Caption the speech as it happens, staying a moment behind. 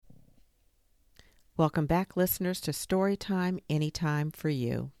Welcome back, listeners, to Storytime Anytime for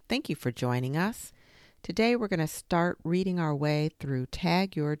You. Thank you for joining us. Today we're going to start reading our way through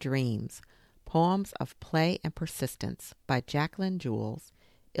Tag Your Dreams, Poems of Play and Persistence by Jacqueline Jules,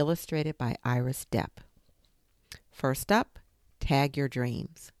 illustrated by Iris Depp. First up, Tag Your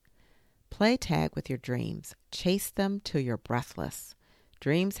Dreams. Play tag with your dreams. Chase them till you're breathless.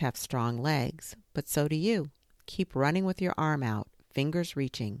 Dreams have strong legs, but so do you. Keep running with your arm out, fingers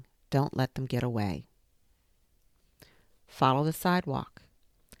reaching. Don't let them get away. Follow the sidewalk.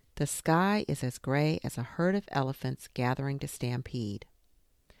 The sky is as gray as a herd of elephants gathering to stampede.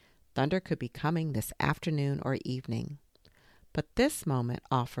 Thunder could be coming this afternoon or evening, but this moment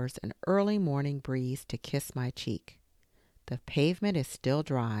offers an early morning breeze to kiss my cheek. The pavement is still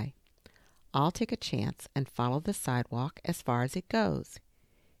dry. I'll take a chance and follow the sidewalk as far as it goes.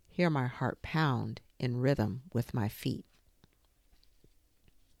 Hear my heart pound in rhythm with my feet.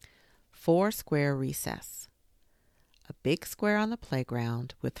 4-square recess. A big square on the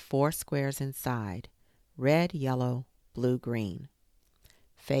playground with 4 squares inside, red, yellow, blue, green.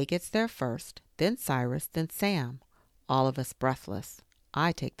 Faye gets there first, then Cyrus, then Sam, all of us breathless.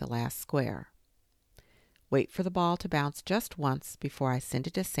 I take the last square. Wait for the ball to bounce just once before I send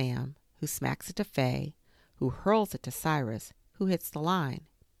it to Sam, who smacks it to Faye, who hurls it to Cyrus, who hits the line.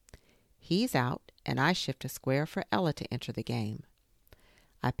 He's out, and I shift a square for Ella to enter the game.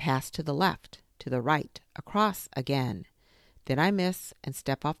 I pass to the left, to the right, across again. Then I miss and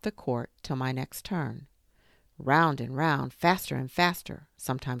step off the court till my next turn. Round and round, faster and faster.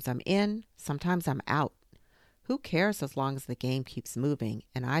 Sometimes I'm in, sometimes I'm out. Who cares as long as the game keeps moving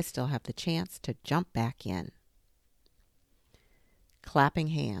and I still have the chance to jump back in? Clapping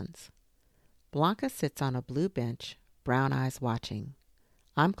hands. Blanca sits on a blue bench, brown eyes watching.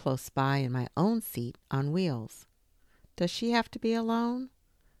 I'm close by in my own seat on wheels. Does she have to be alone?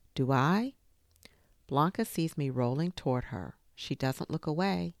 Do I? Blanca sees me rolling toward her. She doesn't look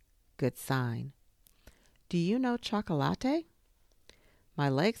away. Good sign. Do you know chocolate? My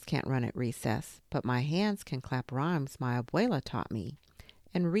legs can't run at recess, but my hands can clap rhymes my abuela taught me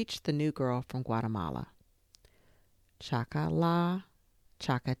and reach the new girl from Guatemala. Chocolat,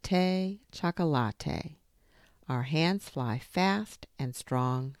 chocate, chocolate. Our hands fly fast and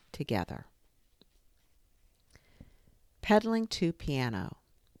strong together. Pedaling to piano.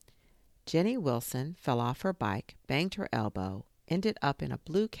 Jenny Wilson fell off her bike, banged her elbow, ended up in a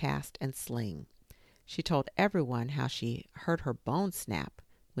blue cast and sling. She told everyone how she heard her bone snap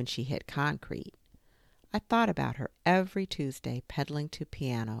when she hit concrete. I thought about her every Tuesday pedaling to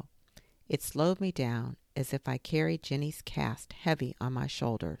piano. It slowed me down as if I carried Jenny's cast heavy on my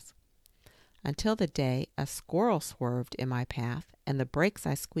shoulders. Until the day a squirrel swerved in my path and the brakes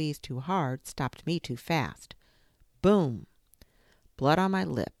I squeezed too hard stopped me too fast. Boom! Blood on my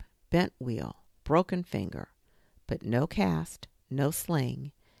lip, bent wheel, broken finger, but no cast, no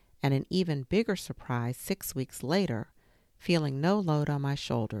sling, and an even bigger surprise 6 weeks later, feeling no load on my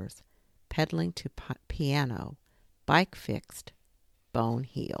shoulders, pedaling to piano, bike fixed, bone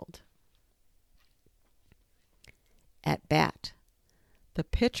healed. At bat. The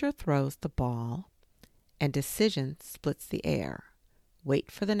pitcher throws the ball, and decision splits the air.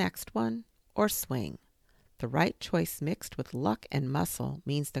 Wait for the next one or swing. The right choice mixed with luck and muscle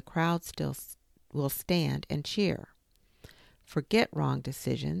means the crowd still will stand and cheer. Forget wrong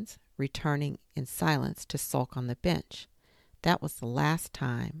decisions, returning in silence to sulk on the bench. That was the last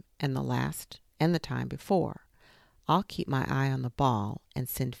time and the time before. I'll keep my eye on the ball and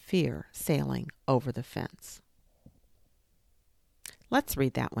send fear sailing over the fence. Let's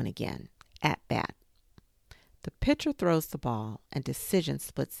read that one again. At bat. The pitcher throws the ball and decision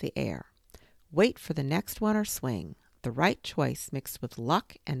splits the air. Wait for the next one or swing. The right choice mixed with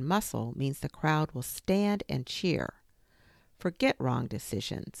luck and muscle means the crowd will stand and cheer. Forget wrong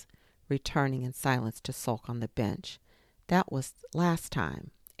decisions, returning in silence to sulk on the bench. That was last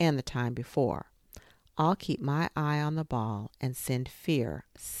time and the time before. I'll keep my eye on the ball and send fear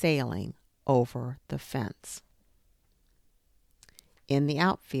sailing over the fence. In the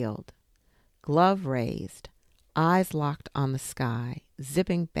outfield, glove raised, eyes locked on the sky,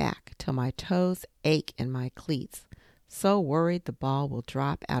 zipping back till my toes ache in my cleats, so worried the ball will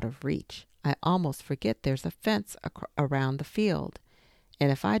drop out of reach. I almost forget there's a fence around the field, and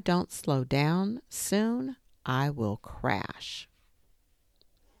if I don't slow down soon, I will crash.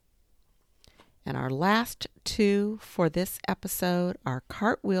 And our last two for this episode are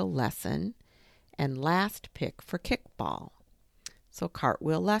cartwheel lesson and last pick for kickball. So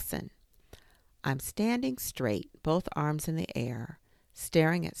cartwheel lesson. I'm standing straight, both arms in the air,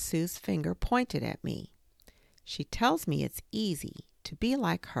 staring at Sue's finger pointed at me. She tells me it's easy, to be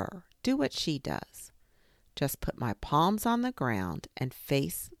like her, do what she does. Just put my palms on the ground and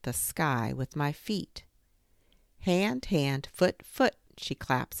face the sky with my feet. Hand, hand, foot, foot, she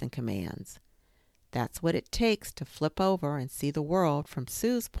claps and commands. That's what it takes to flip over and see the world from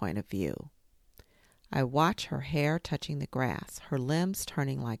Sue's point of view. I watch her hair touching the grass, her limbs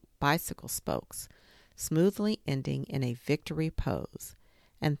turning like bicycle spokes, smoothly ending in a victory pose,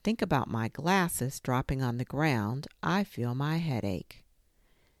 and think about my glasses dropping on the ground. I feel my headache.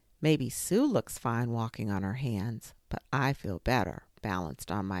 Maybe Sue looks fine walking on her hands, but I feel better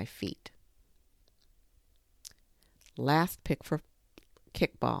balanced on my feet. Last pick for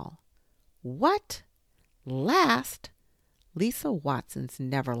kickball. What? Last? Lisa Watson's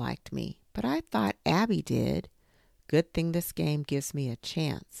never liked me, but I thought Abby did. Good thing this game gives me a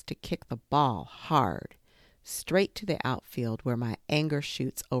chance to kick the ball hard, straight to the outfield where my anger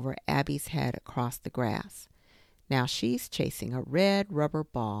shoots over Abby's head across the grass. Now she's chasing a red rubber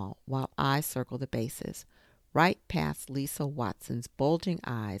ball while I circle the bases, right past Lisa Watson's bulging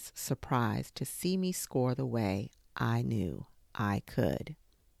eyes, surprised to see me score the way I knew I could.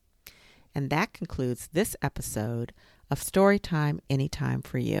 And that concludes this episode of Storytime Anytime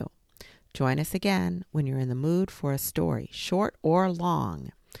for You. Join us again when you're in the mood for a story, short or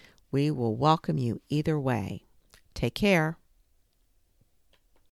long. We will welcome you either way. Take care.